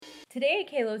Today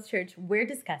at Kalos Church, we're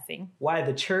discussing why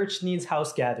the church needs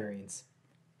house gatherings.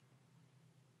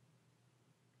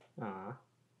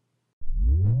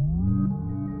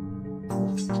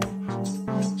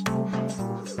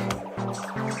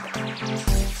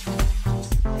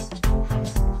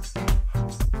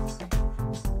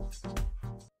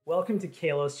 Welcome to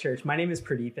Kalos Church. My name is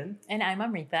Pradeepan. And I'm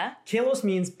Amrita. Kalos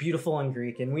means beautiful in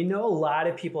Greek, and we know a lot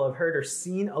of people have heard or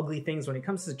seen ugly things when it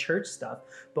comes to church stuff,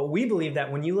 but we believe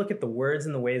that when you look at the words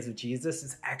and the ways of Jesus,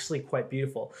 it's actually quite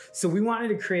beautiful. So we wanted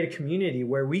to create a community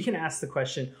where we can ask the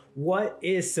question, what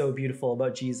is so beautiful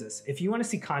about Jesus? If you want to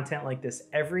see content like this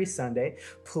every Sunday,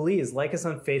 please like us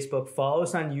on Facebook, follow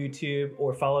us on YouTube,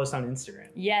 or follow us on Instagram.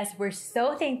 Yes, we're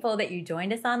so thankful that you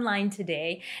joined us online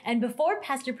today. And before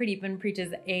Pastor Pradeepan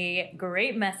preaches a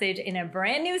great message in a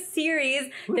brand new series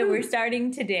that we're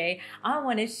starting today, I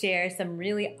want to share some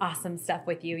really awesome stuff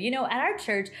with you. You know, at our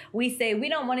church, we say we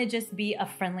don't want to just be a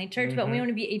friendly church, but we want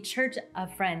to be a church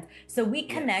of friends. So we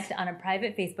connect on a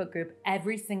private Facebook group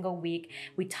every single week.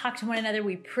 We talk to one another,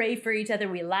 we pray for each other,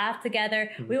 we laugh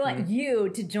together. We want you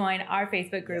to join our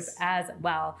Facebook group as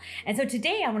well. And so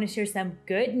today I want to share some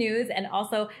good news and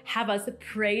also have us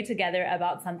pray together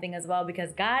about something as well,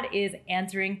 because God is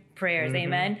answering prayers.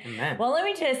 Amen. Well, let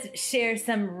me just share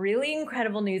some really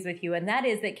incredible news with you. And that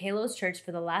is that Kalos Church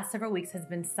for the last several weeks has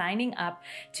been signing up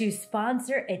to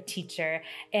sponsor a teacher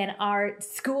in our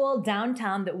school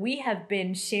downtown that we have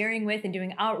been sharing with and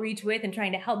doing outreach with and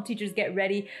trying to help teachers get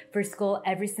ready for school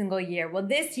every single year. Well,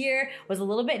 this year was a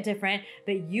little bit different,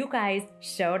 but you guys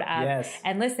showed up. Yes.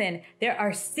 And listen, there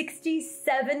are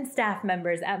 67 staff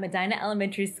members at Medina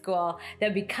Elementary School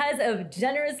that, because of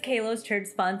generous Kalos Church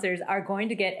sponsors, are going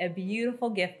to get a beautiful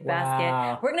gift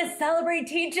basket. We're going to celebrate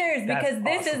teachers because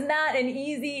this is not an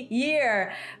easy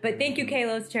year. But thank you,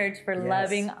 Kalos Church, for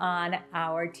loving on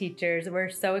our teachers. We're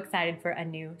so excited for a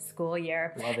new school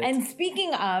year. Love it. And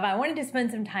speaking of, I wanted to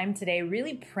spend some time today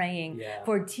really praying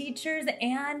for teachers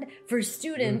and for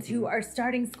students who are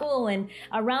starting school. And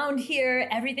around here,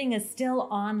 everything is still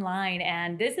online.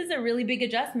 And this is a really big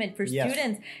adjustment for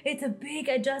students. It's a big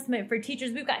adjustment for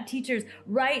teachers. We've got teachers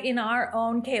right in our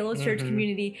own Kalos Church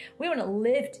community. We want to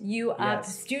lift you up.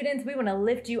 Students, we want to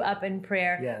lift you up in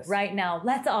prayer right now.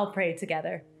 Let's all pray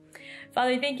together.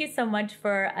 Father, thank you so much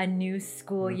for a new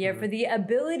school year, for the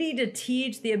ability to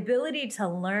teach, the ability to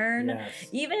learn,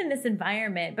 even in this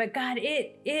environment. But God,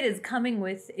 it is coming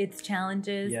with its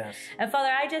challenges. And Father,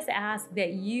 I just ask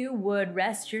that you would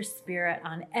rest your spirit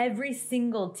on every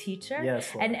single teacher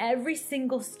and every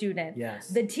single student.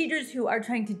 The teachers who are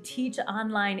trying to teach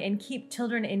online and keep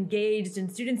children engaged and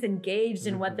students engaged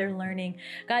in what they're learning.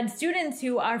 God, students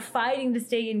who are fighting to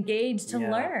stay engaged to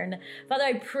learn. Father,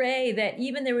 I pray that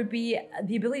even there would be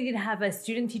the ability to have a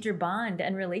student-teacher bond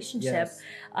and relationship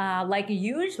like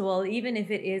usual, even if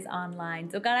it is online.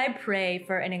 So God, I pray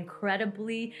for an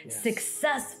incredibly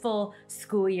successful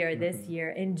school year this year.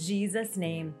 In Jesus'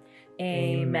 name,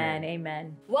 amen.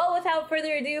 Amen. Well, without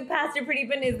further ado, Pastor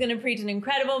Pradeepan is going to preach an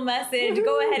incredible message.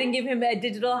 Go ahead and give him a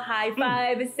digital high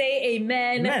five. Say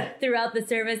amen throughout the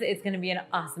service. It's going to be an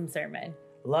awesome sermon.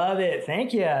 Love it.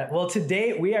 Thank you. Well,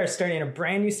 today we are starting a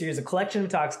brand new series, a collection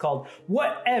of talks called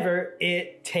Whatever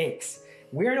It Takes.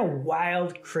 We're in a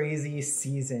wild, crazy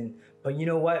season. But you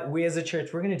know what? We as a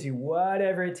church, we're going to do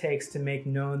whatever it takes to make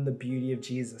known the beauty of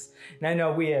Jesus. And I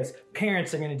know we as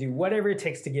parents are going to do whatever it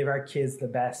takes to give our kids the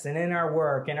best. And in our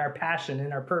work, in our passion,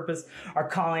 in our purpose, our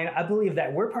calling, I believe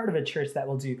that we're part of a church that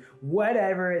will do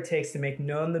whatever it takes to make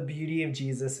known the beauty of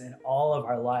Jesus in all of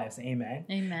our lives. Amen.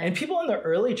 Amen. And people in the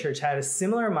early church had a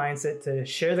similar mindset to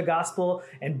share the gospel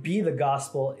and be the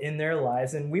gospel in their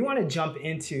lives. And we want to jump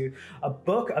into a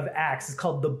book of Acts. It's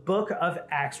called the Book of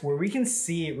Acts, where we can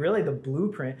see really the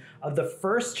blueprint of the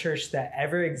first church that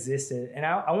ever existed. And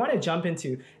I want to jump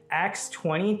into Acts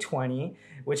 20:20,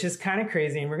 which is kind of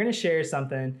crazy. And we're going to share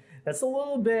something that's a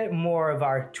little bit more of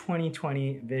our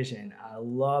 2020 vision. I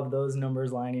love those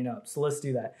numbers lining up. So let's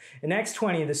do that. In Acts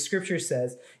 20, the scripture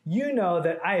says, "You know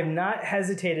that I have not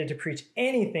hesitated to preach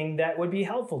anything that would be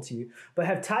helpful to you, but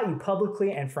have taught you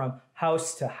publicly and from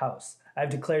house to house. I've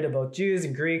declared to both Jews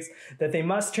and Greeks that they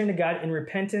must turn to God in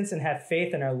repentance and have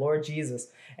faith in our Lord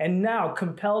Jesus. And now,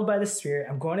 compelled by the Spirit,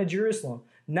 I'm going to Jerusalem,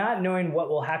 not knowing what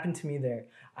will happen to me there.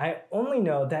 I only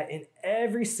know that in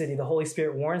every city, the Holy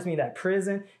Spirit warns me that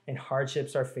prison and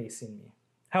hardships are facing me.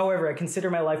 However, I consider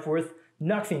my life worth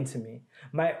nothing to me.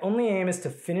 My only aim is to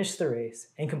finish the race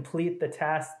and complete the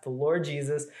task the Lord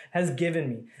Jesus has given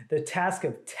me, the task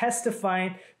of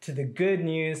testifying to the good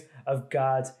news of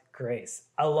God's grace.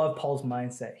 I love Paul's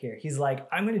mindset here. He's like,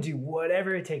 I'm going to do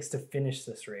whatever it takes to finish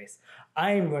this race.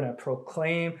 I am going to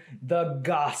proclaim the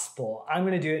gospel. I'm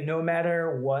going to do it no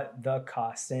matter what the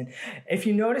cost. And if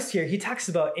you notice here, he talks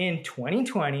about in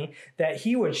 2020 that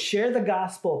he would share the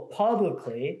gospel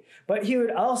publicly, but he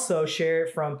would also share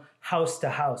it from house to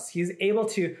house. He's able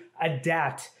to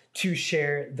adapt to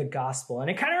share the gospel. And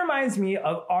it kind of reminds me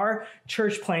of our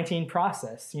church planting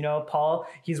process. You know, Paul,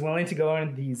 he's willing to go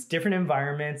in these different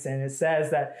environments, and it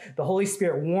says that the Holy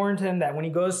Spirit warned him that when he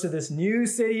goes to this new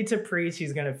city to preach,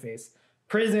 he's going to face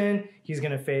prison, he's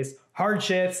going to face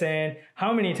hardships. And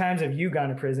how many times have you gone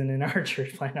to prison in our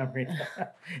church plant? I'm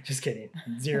just kidding.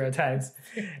 0 times.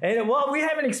 And while we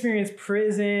haven't experienced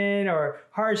prison or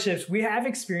hardships, we have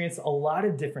experienced a lot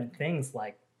of different things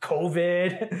like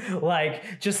COVID,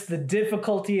 like just the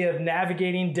difficulty of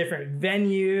navigating different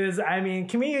venues. I mean,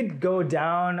 can we go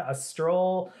down a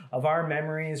stroll of our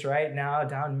memories right now,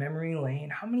 down memory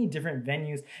lane? How many different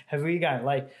venues have we got?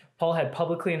 Like Paul had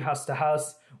publicly and house to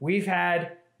house. We've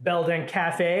had Belden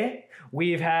Cafe.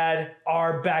 We've had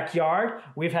our backyard.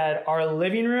 We've had our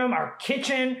living room, our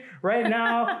kitchen. Right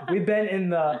now, we've been in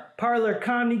the Parlor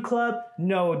Comedy Club.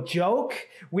 No joke.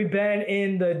 We've been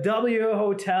in the W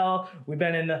Hotel. We've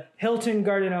been in the Hilton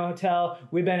Garden Hotel.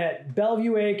 We've been at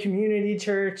Bellevue A Community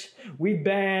Church. We've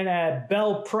been at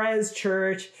Bel Prez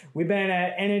Church. We've been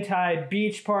at Enitai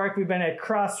Beach Park. We've been at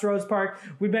Crossroads Park.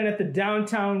 We've been at the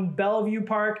downtown Bellevue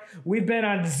Park. We've been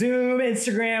on Zoom,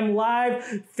 Instagram Live,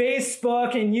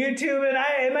 Facebook, and YouTube. And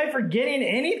am I forgetting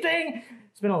anything?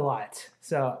 It's been a lot.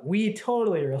 So we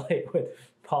totally relate with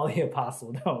Paul the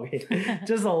Apostle, don't we?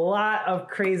 Just a lot of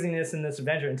craziness in this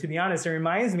adventure. And to be honest, it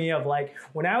reminds me of like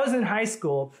when I was in high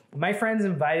school, my friends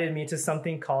invited me to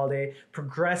something called a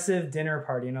progressive dinner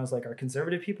party. And I was like, are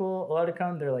conservative people allowed to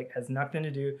come? They're like, has nothing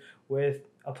to do with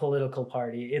a political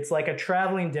party. It's like a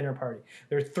traveling dinner party.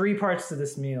 There are 3 parts to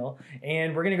this meal,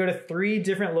 and we're going to go to 3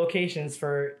 different locations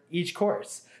for each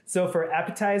course. So for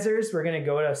appetizers, we're going to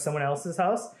go to someone else's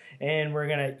house, and we're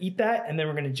going to eat that, and then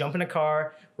we're going to jump in a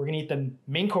car. We're going to eat the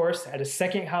main course at a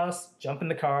second house, jump in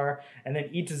the car, and then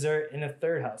eat dessert in a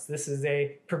third house. This is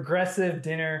a progressive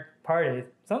dinner party.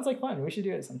 Sounds like fun. We should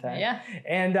do it sometime. Yeah.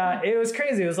 And it was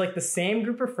crazy. It was like the same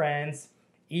group of friends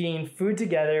eating food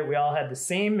together. We all had the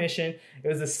same mission. It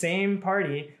was the same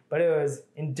party, but it was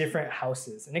in different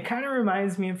houses. And it kind of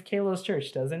reminds me of Kalos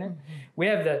Church, doesn't it? Mm-hmm. We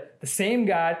have the same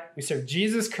God. We serve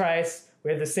Jesus Christ.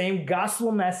 We have the same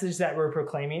gospel message that we're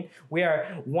proclaiming. We are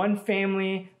one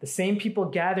family, the same people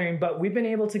gathering, but we've been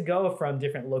able to go from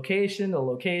different location to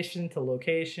location to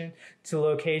location to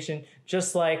location,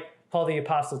 just like Paul the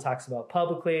Apostle talks about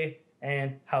publicly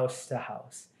and house to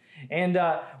house. And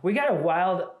we got a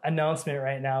wild announcement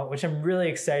right now, which I'm really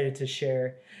excited to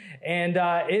share. And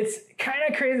it's kind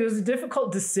of crazy. It was a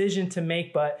difficult decision to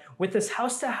make, but with this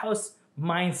house-to-house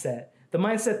mindset, the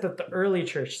mindset that the early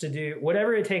church to do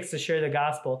whatever it takes to share the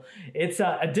gospel, it's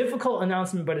a difficult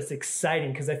announcement, but it's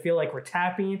exciting because I feel like we're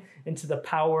tapping into the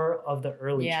power of the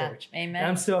early church. Amen. And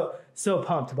I'm so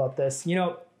pumped about this. You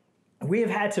know, we have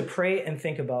had to pray and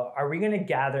think about, are we going to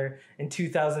gather in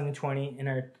 2020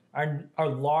 in our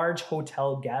large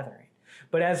hotel gathering?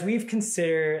 But as we've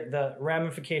considered the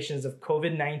ramifications of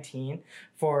COVID-19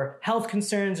 for health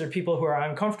concerns or people who are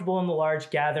uncomfortable in the large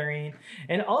gathering,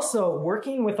 and also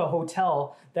working with a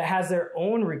hotel that has their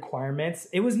own requirements,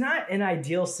 it was not an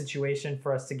ideal situation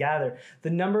for us to gather. The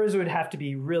numbers would have to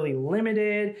be really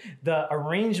limited. The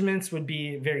arrangements would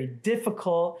be very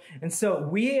difficult. And so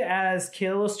we as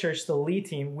Kalos Church, the lead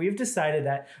team, we've decided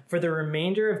that for the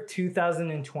remainder of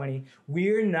 2020,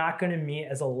 we're not going to meet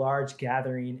as a large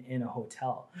gathering in a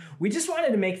hotel. We just wanted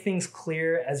to make things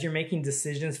clear as you're making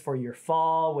decisions for your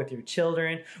fall, with your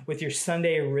children, with your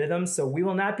Sunday rhythm. So we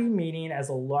will not be meeting as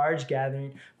a large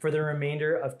gathering for the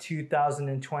remainder of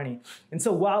 2020. And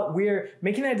so while we're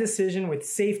making that decision with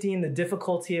safety and the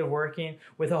difficulty of working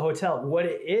with a hotel, what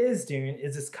it is doing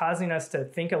is it's causing us to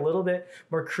think a little bit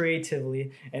more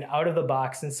creatively and out of the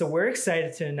box. And so we're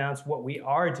excited to announce what we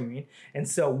are doing. And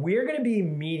so we're going to be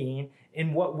meeting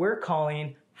in what we're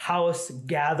calling house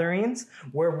gatherings,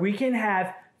 where we can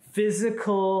have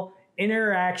physical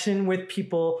interaction with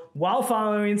people while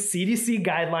following CDC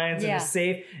guidelines in a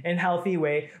safe and healthy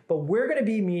way. But we're going to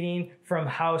be meeting from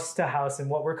house to house in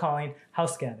what we're calling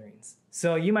house gatherings.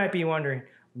 So you might be wondering,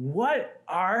 what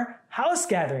are house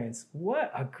gatherings?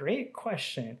 What a great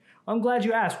question. I'm glad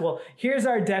you asked. Well, here's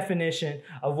our definition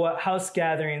of what house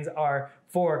gatherings are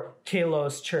for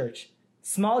Kalos Church.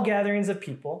 Small gatherings of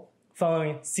people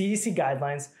following CDC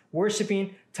guidelines,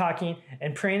 worshiping, talking,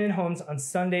 and praying in homes on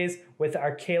Sundays with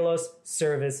our Kalos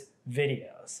service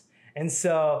videos. And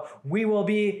so we will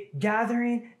be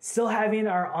gathering, still having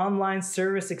our online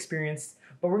service experience,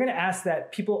 but we're going to ask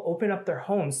that people open up their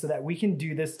homes so that we can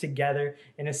do this together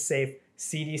in a safe,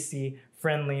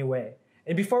 CDC-friendly way.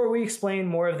 And before we explain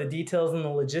more of the details and the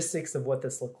logistics of what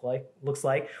this looks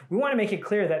like, we want to make it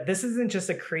clear that this isn't just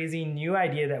a crazy new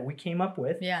idea that we came up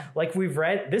with. Yeah. Like we've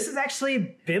read, this is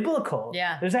actually biblical.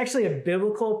 Yeah. There's actually a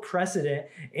biblical precedent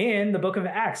in the book of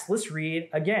Acts. Let's read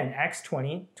again, Acts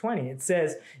 20:20. It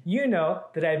says, "You know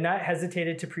that I have not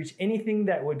hesitated to preach anything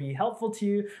that would be helpful to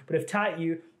you, but have taught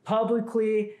you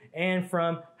publicly and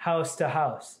from house to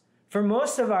house." For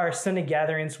most of our Sunday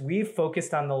gatherings, we've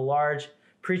focused on the large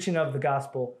preaching of the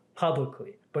gospel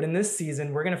publicly. But in this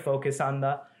season, we're going to focus on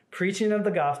the preaching of the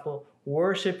gospel,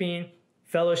 worshiping,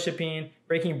 fellowshipping,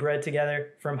 breaking bread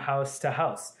together from house to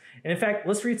house. And in fact,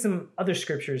 let's read some other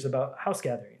scriptures about house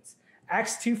gatherings.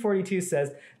 Acts 2:42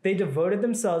 says, "They devoted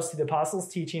themselves to the apostles'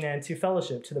 teaching and to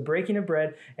fellowship, to the breaking of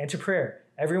bread and to prayer.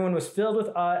 Everyone was filled with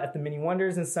awe at the many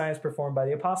wonders and signs performed by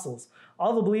the apostles.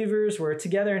 All the believers were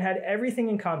together and had everything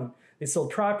in common. They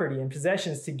sold property and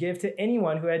possessions to give to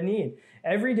anyone who had need.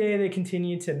 Every day they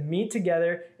continued to meet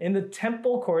together in the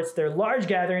temple courts, their large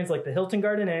gatherings like the Hilton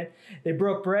Garden Inn. They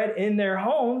broke bread in their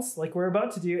homes, like we're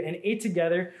about to do, and ate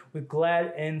together with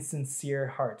glad and sincere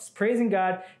hearts, praising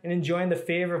God and enjoying the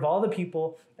favor of all the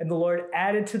people. And the Lord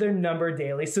added to their number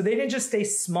daily." So they didn't just stay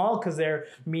small because they're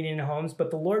meeting in homes,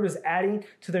 but the Lord was adding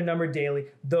to their number daily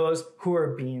those who are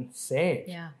being saved.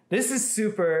 Yeah. This is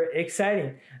super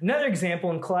exciting. Another example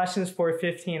in Colossians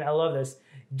 4:15, I love this.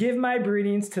 "Give my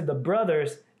greetings to the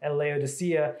brothers at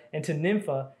Laodicea and to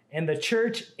Nympha and the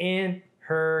church in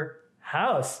her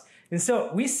house." And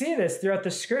so we see this throughout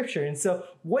the scripture. And so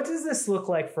what does this look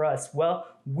like for us? Well,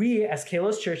 we as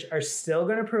Kalos Church are still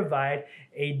going to provide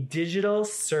a digital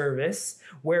service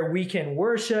where we can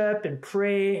worship and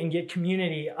pray and get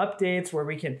community updates, where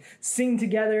we can sing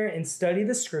together and study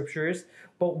the scriptures.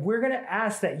 But we're going to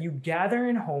ask that you gather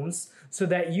in homes so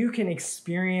that you can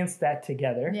experience that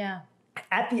together. Yeah.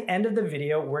 At the end of the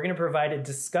video, we're going to provide a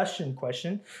discussion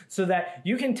question so that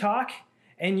you can talk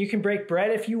and you can break bread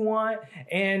if you want,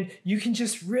 and you can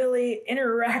just really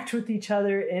interact with each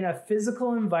other in a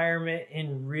physical environment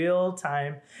in real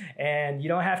time, and you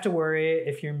don't have to worry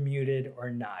if you're muted or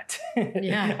not.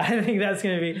 Yeah. I think that's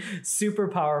going to be super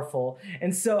powerful.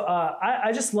 And so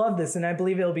I just love this, and I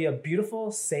believe it'll be a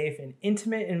beautiful, safe, and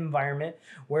intimate environment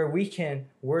where we can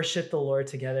worship the Lord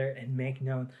together and make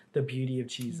known the beauty of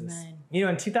Jesus. Amen. You know,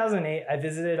 in 2008, I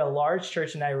visited a large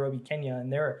church in Nairobi, Kenya,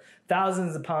 and there were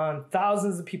thousands upon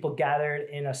thousands of people gathered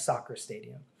in a soccer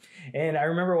stadium. And I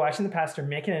remember watching the pastor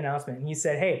make an announcement, and he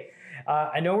said, "Hey,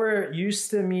 I know we're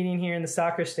used to meeting here in the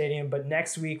soccer stadium, but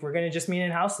next week we're going to just meet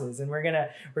in houses, and we're going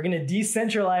to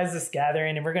decentralize this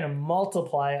gathering, and we're going to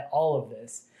multiply all of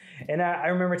this." And I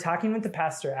remember talking with the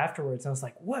pastor afterwards, and I was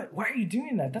like, "What? Why are you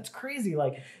doing that? That's crazy!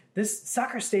 Like, this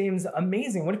soccer stadium's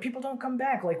amazing. What if people don't come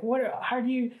back? Like, how do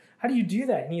you do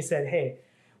that?" And he said, "Hey,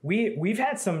 we've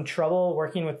had some trouble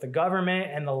working with the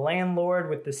government and the landlord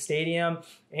with the stadium,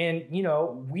 and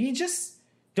we just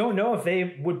don't know if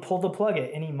they would pull the plug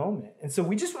at any moment. And so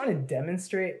we just want to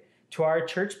demonstrate to our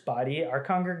church body, our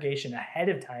congregation ahead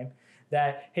of time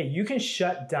that, hey, you can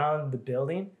shut down the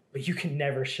building, but you can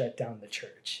never shut down the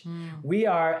church. We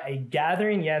are a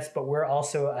gathering, yes, but we're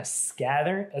also a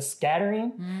scattering,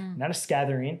 not a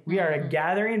scattering. We are a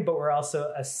gathering, but we're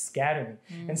also a scattering.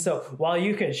 And so while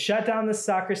you could shut down the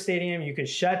soccer stadium, you could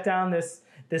shut down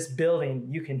this building,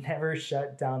 you can never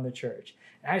shut down the church."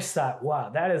 And I just thought, wow,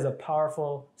 that is a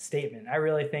powerful statement. I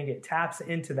really think it taps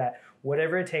into that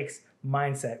whatever it takes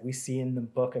mindset we see in the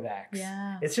book of Acts.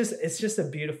 Yeah. It's just a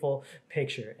beautiful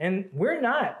picture. And we're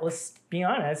not, let's be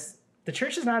honest, the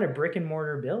church is not a brick and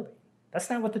mortar building. That's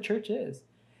not what the church is.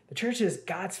 The church is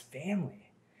God's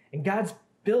family. And God's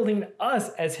building us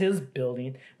as his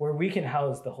building where we can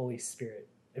house the Holy Spirit.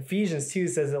 Ephesians 2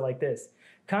 says it like this: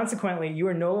 "Consequently, you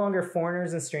are no longer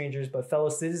foreigners and strangers, but fellow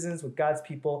citizens with God's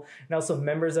people and also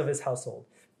members of his household,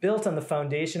 built on the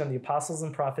foundation of the apostles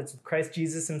and prophets with Christ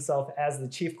Jesus himself as the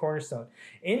chief cornerstone.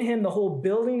 In him, the whole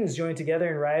building is joined together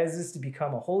and rises to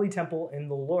become a holy temple in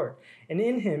the Lord. And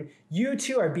in him, you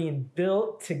too are being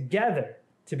built together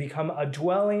to become a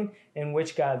dwelling in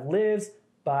which God lives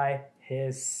by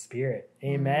his Spirit."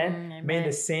 Amen. Amen. May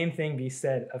the same thing be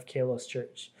said of Kalos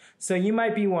Church. So you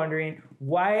might be wondering,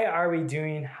 why are we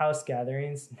doing house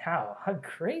gatherings now? A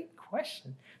great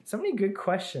question. So many good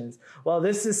questions. Well,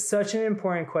 this is such an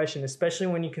important question, especially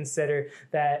when you consider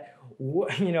that,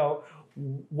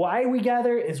 why we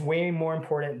gather is way more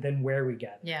important than where we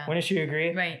gather. Yeah. Wouldn't you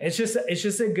agree? Right. It's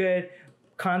just a good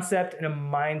concept and a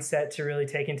mindset to really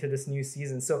take into this new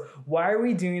season. So why are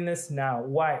we doing this now?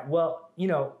 Why? Well,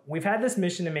 we've had this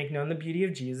mission to make known the beauty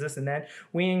of Jesus, and then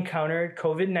we encountered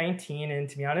COVID-19, and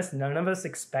to be honest, none of us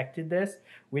expected this.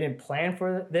 We didn't plan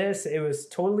for this. It was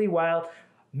totally wild.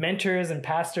 Mentors and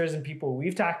pastors and people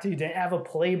we've talked to didn't have a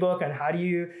playbook on how do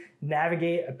you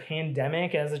navigate a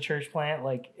pandemic as a church plant.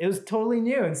 Like, it was totally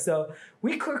new. And so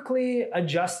we quickly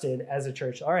adjusted as a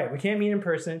church. All right, we can't meet in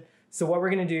person. So what we're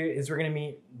going to do is we're going to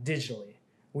meet digitally.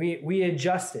 We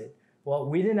adjusted. Well,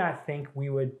 we did not think we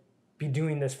would be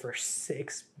doing this for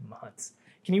 6 months.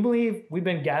 Can you believe we've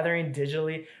been gathering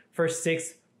digitally for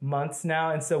 6 months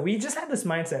now? And so we just had this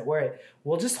mindset where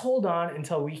we'll just hold on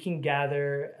until we can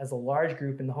gather as a large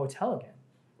group in the hotel again.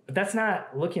 But that's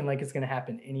not looking like it's going to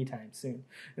happen anytime soon.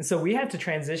 And so we had to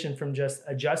transition from just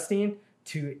adjusting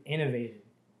to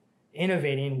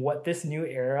innovating what this new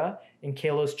era in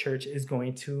Kalos Church is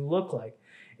going to look like.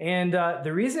 And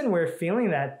the reason we're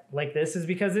feeling that like this is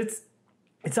because it's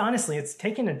honestly, it's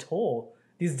taking a toll,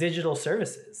 these digital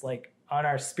services, like on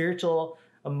our spiritual,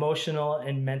 emotional,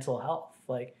 and mental health.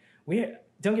 Like,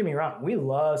 don't get me wrong, we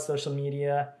love social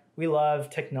media, we love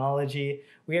technology.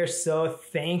 We are so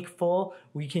thankful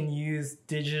we can use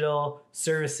digital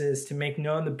services to make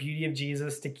known the beauty of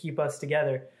Jesus, to keep us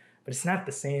together. But it's not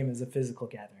the same as a physical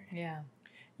gathering. Yeah.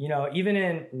 Even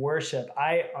in worship,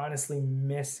 I honestly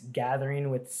miss gathering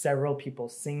with several people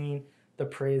singing the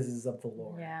praises of the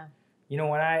Lord. Yeah.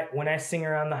 When I sing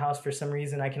around the house, for some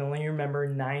reason, I can only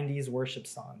remember 90s worship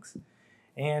songs.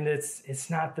 And it's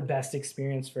not the best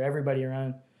experience for everybody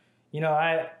around.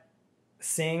 I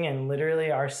sing, and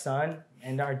literally our son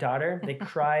and our daughter, they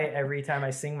cry every time I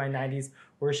sing my 90s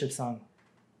worship song.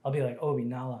 I'll be like, Obi,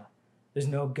 Nala, there's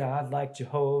no God like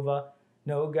Jehovah.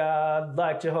 No God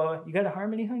like Jehovah. You got a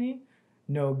harmony, honey?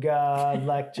 No God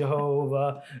like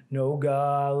Jehovah. No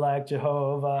God like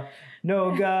Jehovah.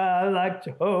 No God like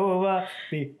Jehovah.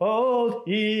 Behold,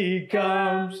 he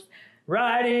comes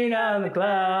riding on the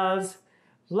clouds.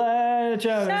 Let the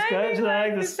trumpets catch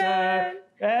like the sun.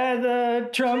 And the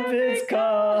trumpets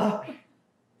call.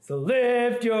 So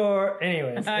lift your...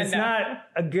 Anyways, it's not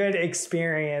a good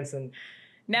experience. And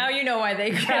now you know why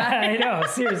they cry. I know,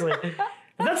 seriously.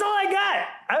 That's all I got.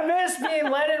 I miss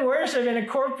being led in worship in a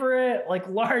corporate,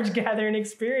 large gathering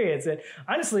experience. And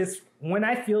honestly, it's when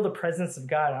I feel the presence of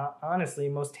God, honestly,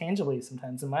 most tangibly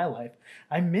sometimes in my life,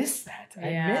 I miss that.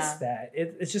 I miss that.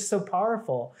 It's just so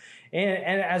powerful.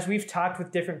 And as we've talked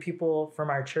with different people from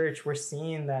our church, we're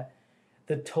seeing that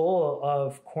the toll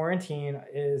of quarantine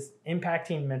is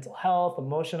impacting mental health,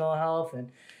 emotional health,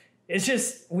 and it's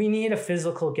just, we need a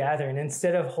physical gathering.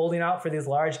 Instead of holding out for these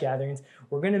large gatherings,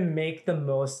 we're going to make the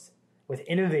most with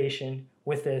innovation,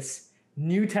 with this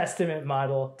New Testament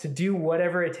model to do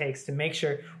whatever it takes to make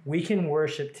sure we can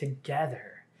worship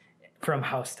together from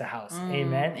house to house.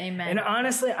 Amen. Amen. And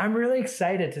honestly, I'm really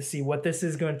excited to see what this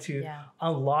is going to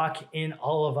unlock in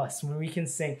all of us when we can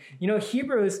sing.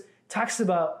 Hebrews talks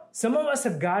about some of us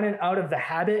have gotten out of the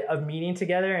habit of meeting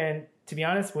together, and to be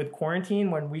honest, with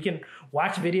quarantine, when we can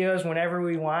watch videos whenever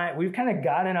we want, we've kind of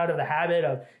gotten out of the habit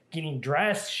of getting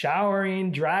dressed,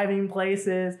 showering, driving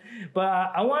places.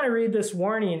 But I want to read this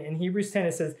warning in Hebrews 10.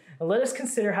 It says, "Let us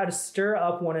consider how to stir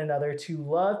up one another to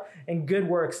love and good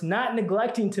works, not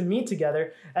neglecting to meet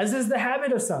together, as is the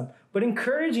habit of some, but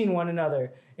encouraging one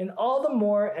another, and all the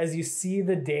more as you see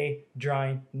the day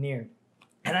drawing near."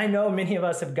 And I know many of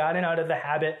us have gotten out of the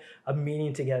habit of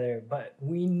meeting together, but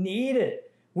we need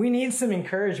it. We need some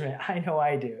encouragement. I know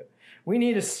I do. We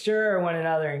need to stir one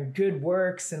another in good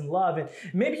works and love. And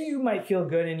maybe you might feel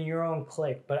good in your own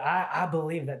clique, but I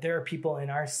believe that there are people in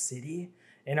our city,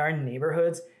 in our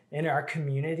neighborhoods, in our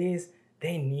communities,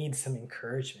 they need some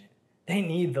encouragement. They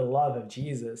need the love of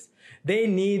Jesus. They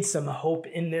need some hope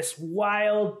in this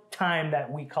wild time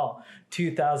that we call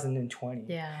 2020.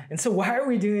 Yeah. And so why are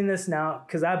we doing this now?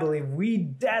 Because I believe we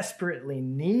desperately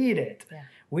need it. Yeah.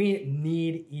 We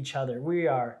need each other. We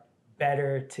are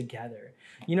better together.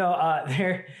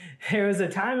 There was a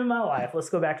time in my life, let's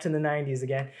go back to the 90s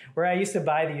again, where I used to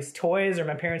buy these toys, or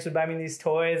my parents would buy me these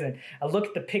toys, and I look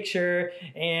at the picture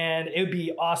and it would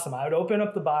be awesome. I would open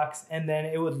up the box and then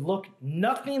it would look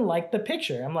nothing like the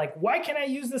picture. I'm like, why can't I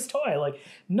use this toy?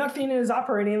 Nothing is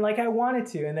operating like I want it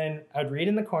to. And then I'd read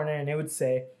in the corner and it would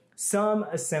say, "Some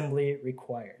assembly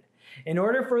required." In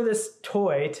order for this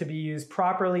toy to be used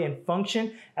properly and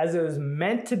function as it was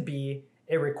meant to be,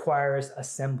 it requires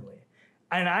assembly.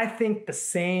 And I think the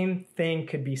same thing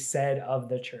could be said of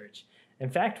the church. In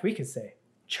fact, we could say,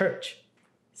 church,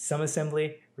 some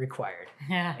assembly required.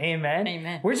 Yeah. Amen.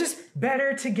 Amen. We're just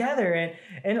better together.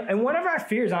 And one of our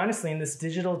fears, honestly, in this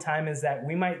digital time is that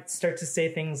we might start to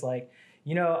say things like,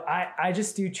 I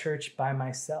just do church by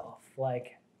myself.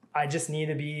 Like, I just need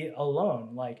to be alone.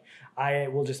 Like, I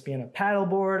will just be in a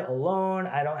paddleboard alone.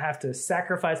 I don't have to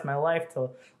sacrifice my life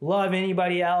to love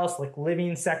anybody else, like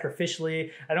living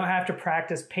sacrificially. I don't have to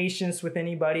practice patience with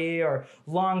anybody or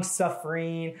long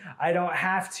suffering. I don't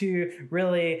have to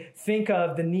really think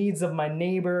of the needs of my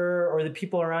neighbor or the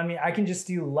people around me. I can just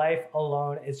do life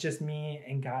alone. It's just me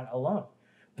and God alone.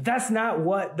 But that's not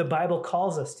what the Bible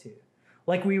calls us to.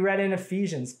 Like we read in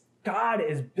Ephesians, God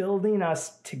is building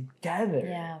us together.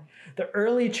 Yeah. The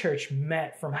early church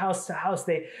met from house to house.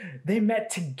 They met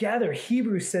together.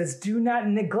 Hebrews says, do not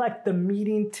neglect the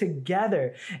meeting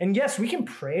together. And yes, we can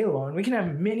pray alone. We can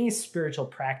have many spiritual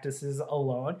practices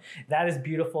alone. That is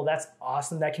beautiful. That's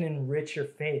awesome. That can enrich your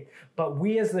faith. But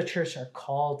we as the church are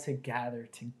called to gather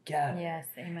together. Yes,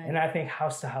 amen. And I think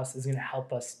house to house is going to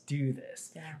help us do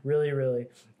this really, really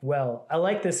well. I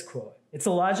like this quote. It's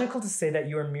illogical to say that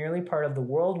you are merely part of the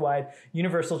worldwide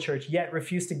universal church, yet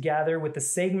refuse to gather with the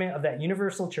segment of that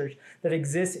universal church that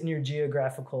exists in your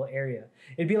geographical area.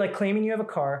 It'd be like claiming you have a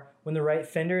car when the right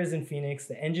fender is in Phoenix,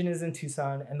 the engine is in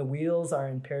Tucson, and the wheels are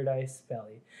in Paradise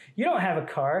Valley. You don't have a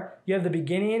car. You have the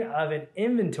beginning of an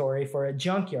inventory for a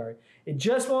junkyard. It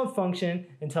just won't function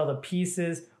until the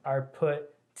pieces are put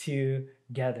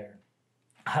together.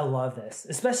 I love this,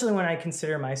 especially when I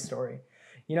consider my story.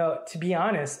 To be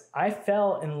honest, I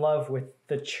fell in love with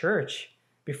the church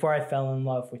before I fell in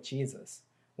love with Jesus.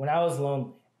 When I was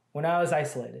lonely, when I was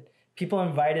isolated, people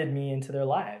invited me into their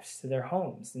lives, to their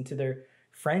homes, into their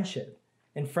friendship.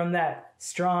 And from that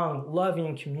strong,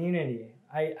 loving community,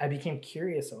 I became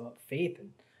curious about faith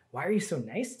and why are you so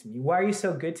nice to me? Why are you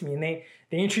so good to me? And they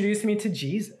introduced me to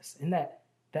Jesus in that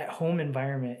home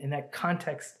environment, in that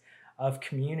context of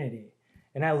community.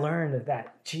 And I learned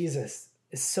that Jesus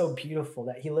is so beautiful,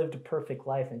 that he lived a perfect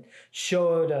life and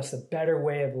showed us a better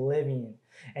way of living.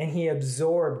 And he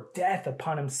absorbed death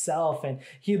upon himself, and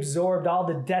he absorbed all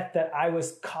the death that I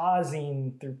was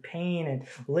causing through pain and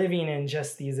living in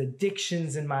just these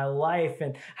addictions in my life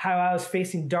and how I was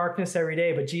facing darkness every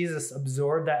day. But Jesus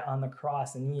absorbed that on the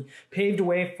cross, and he paved a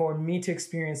way for me to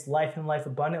experience life and life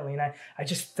abundantly. And I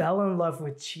just fell in love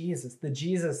with Jesus, the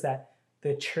Jesus that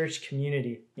the church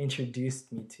community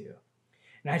introduced me to.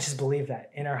 And I just believe that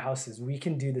in our houses, we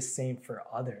can do the same for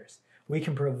others. We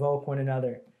can provoke one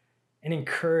another and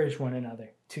encourage one another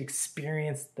to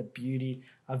experience the beauty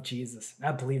of Jesus. And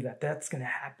I believe that that's going to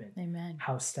happen. Amen.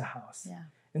 House to house. Yeah.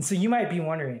 And so you might be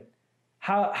wondering,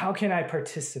 how can I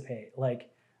participate? Like,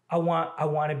 I want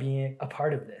to be a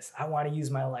part of this. I want to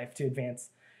use my life to advance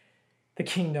the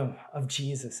kingdom of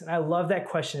Jesus. And I love that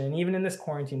question. And even in this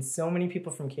quarantine, so many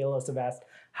people from Kalos have asked,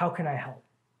 how can I help?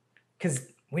 Because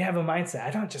we have a mindset.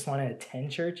 I don't just want to attend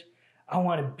church. I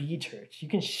want to be church. You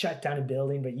can shut down a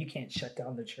building, but you can't shut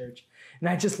down the church. And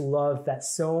I just love that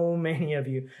so many of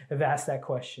you have asked that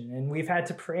question. And we've had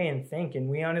to pray and think. And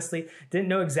we honestly didn't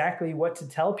know exactly what to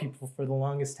tell people for the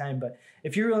longest time. But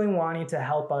if you're really wanting to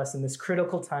help us in this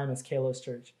critical time as Kalos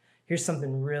Church, here's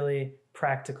something really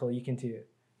practical you can do.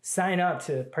 Sign up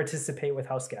to participate with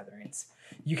house gatherings.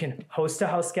 You can host a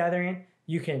house gathering.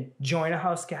 You can join a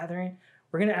house gathering.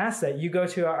 We're going to ask that you go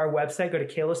to our website, go to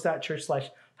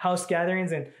kalos.church/house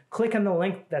gatherings and click on the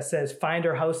link that says find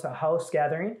or host a house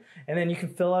gathering. And then you can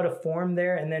fill out a form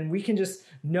there. And then we can just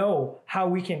know how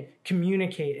we can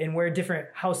communicate and where different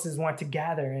houses want to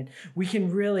gather. And we can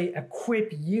really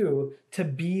equip you to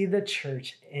be the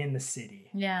church in the city.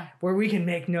 Yeah. Where we can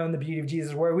make known the beauty of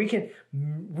Jesus, where we can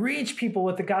reach people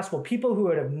with the gospel, people who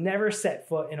would have never set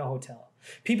foot in a hotel,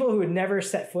 people who would never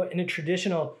set foot in a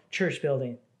traditional church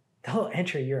building. They'll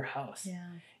enter your house.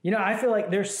 Yeah. I feel like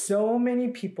there's so many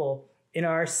people in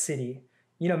our city,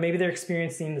 maybe they're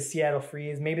experiencing the Seattle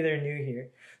freeze, maybe they're new here.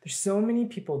 There's so many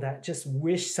people that just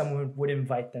wish someone would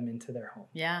invite them into their home.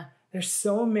 Yeah. There's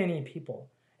so many people.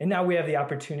 And now we have the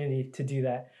opportunity to do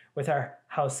that with our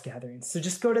house gatherings. So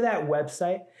just go to that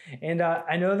website. And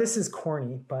I know this is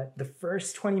corny, but the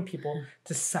first 20 people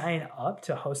to sign up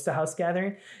to host a house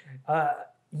gathering,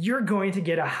 you're going to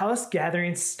get a house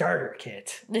gathering starter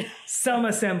kit. Some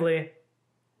assembly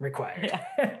required.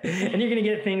 Yeah. And you're going to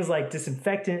get things like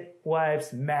disinfectant,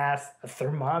 wipes, masks, a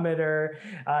thermometer,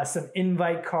 some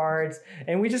invite cards.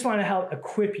 And we just want to help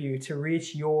equip you to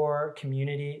reach your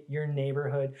community, your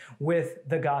neighborhood with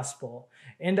the gospel.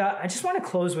 And I just want to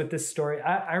close with this story.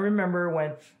 I remember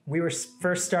when we were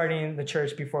first starting the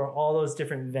church before all those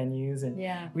different venues,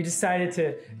 and we decided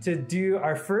to do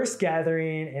our first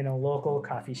gathering in a local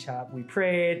coffee shop. We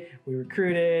prayed, we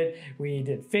recruited, we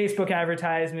did Facebook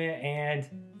advertisement, and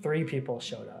 3 people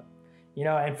showed up. You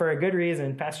know, and for a good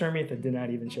reason. Pastor Amitha did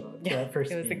not even show up. Yeah, it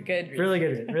was a good reason. Really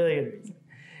good reason.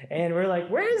 And we're like,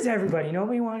 where is everybody?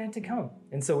 Nobody wanted to come.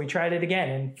 And so we tried it again,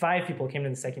 and 5 people came to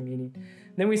the second meeting.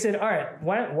 Then we said, all right,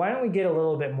 why don't we get a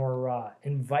little bit more raw?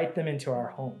 Invite them into our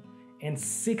home. And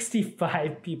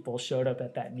 65 people showed up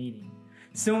at that meeting.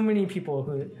 So many people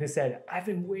who said, I've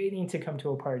been waiting to come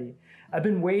to a party. I've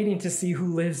been waiting to see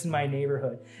who lives in my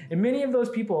neighborhood. And many of those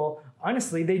people,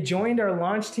 honestly, they joined our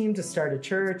launch team to start a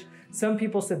church. Some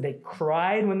people said they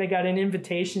cried when they got an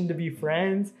invitation to be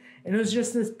friends. And it was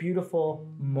just this beautiful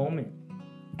moment.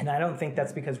 And I don't think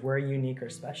that's because we're unique or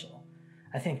special.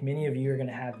 I think many of you are going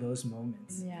to have those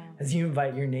moments as you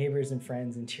invite your neighbors and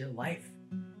friends into your life,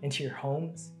 into your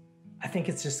homes. I think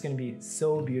it's just going to be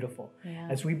so beautiful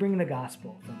as we bring the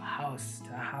gospel from house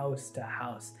to house to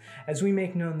house, as we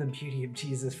make known the beauty of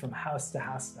Jesus from house to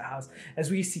house to house,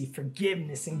 as we see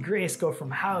forgiveness and grace go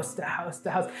from house to house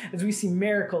to house, as we see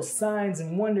miracles, signs,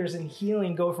 and wonders and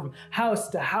healing go from house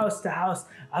to house to house.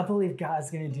 I believe God's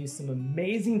going to do some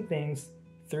amazing things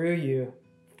through you,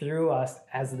 through us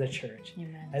as the church,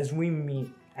 as we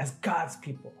meet as God's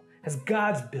people, as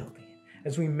God's building,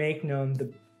 as we make known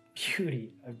the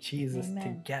beauty of Jesus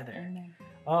together.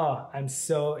 Oh, I'm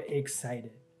so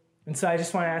excited. And so I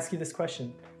just want to ask you this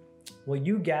question. Will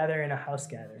you gather in a house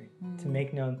gathering to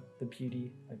make known the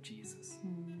beauty of Jesus?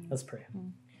 Let's pray.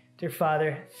 Dear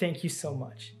Father, thank you so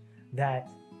much that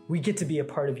we get to be a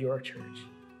part of your church,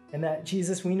 and that,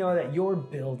 Jesus, we know that you're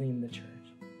building the church.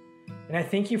 And I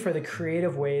thank you for the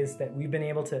creative ways that we've been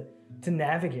able to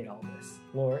navigate all this,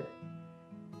 Lord,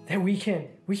 that we can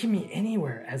meet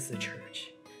anywhere as the church,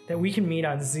 that we can meet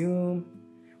on Zoom,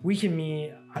 we can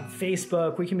meet on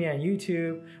Facebook, we can meet on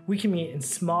YouTube, we can meet in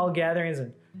small gatherings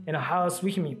in a house,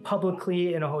 we can meet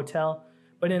publicly in a hotel.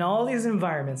 But in all these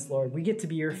environments, Lord, we get to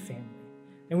be your family,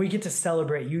 and we get to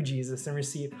celebrate you, Jesus, and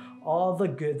receive all the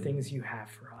good things you have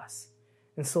for us.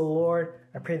 And so, Lord,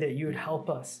 I pray that you would help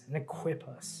us and equip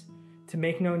us to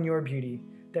make known your beauty,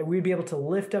 that we'd be able to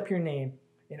lift up your name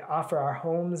and offer our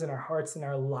homes and our hearts and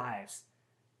our lives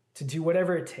to do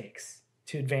whatever it takes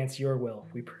to advance your will,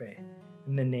 we pray.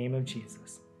 In the name of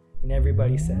Jesus. And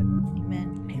everybody said,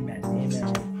 Amen. Amen.